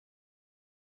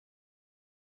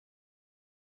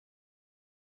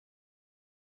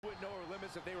know her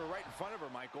limits if they were right in front of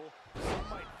her, Michael. Some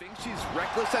might think she's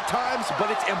reckless at times, but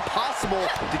it's impossible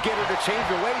to get her to change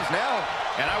her ways now.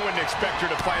 And I wouldn't expect her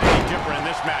to fight any different in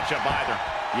this matchup either.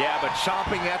 Yeah, but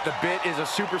chomping at the bit is a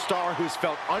superstar who's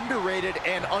felt underrated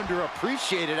and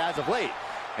underappreciated as of late.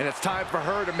 And it's time for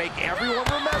her to make everyone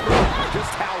remember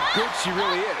just how good she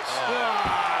really is.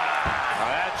 Oh,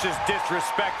 that's just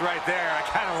disrespect right there. I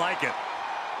kind of like it.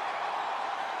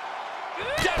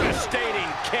 Devastating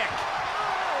kick.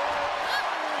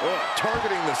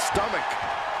 Targeting the stomach.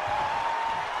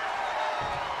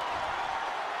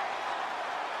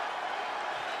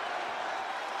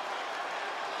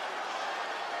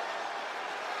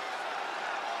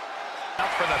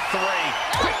 Out for the 3.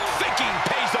 Quick thinking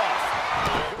pays off.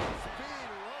 Speed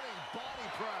running body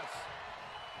press.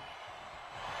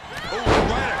 Oh,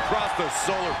 right across the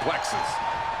solar plexus.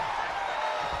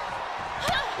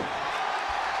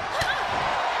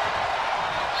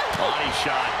 Body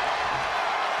shot.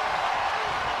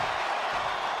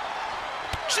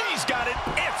 She's got an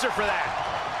answer for that.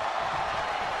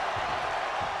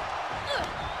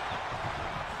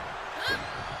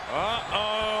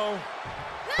 Uh-oh.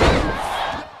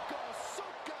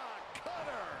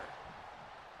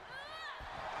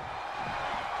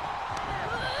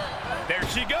 There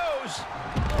she goes.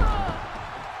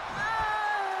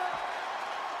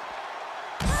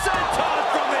 Senton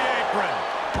from the apron.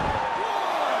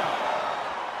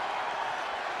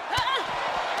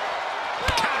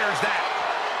 Counters that.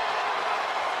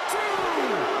 2.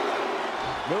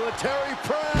 Military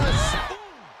press.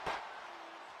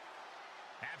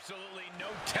 Absolutely no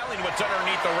telling what's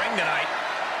underneath the ring tonight.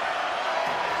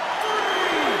 3.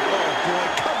 Oh, boy,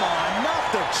 come on, not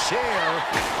the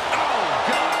chair.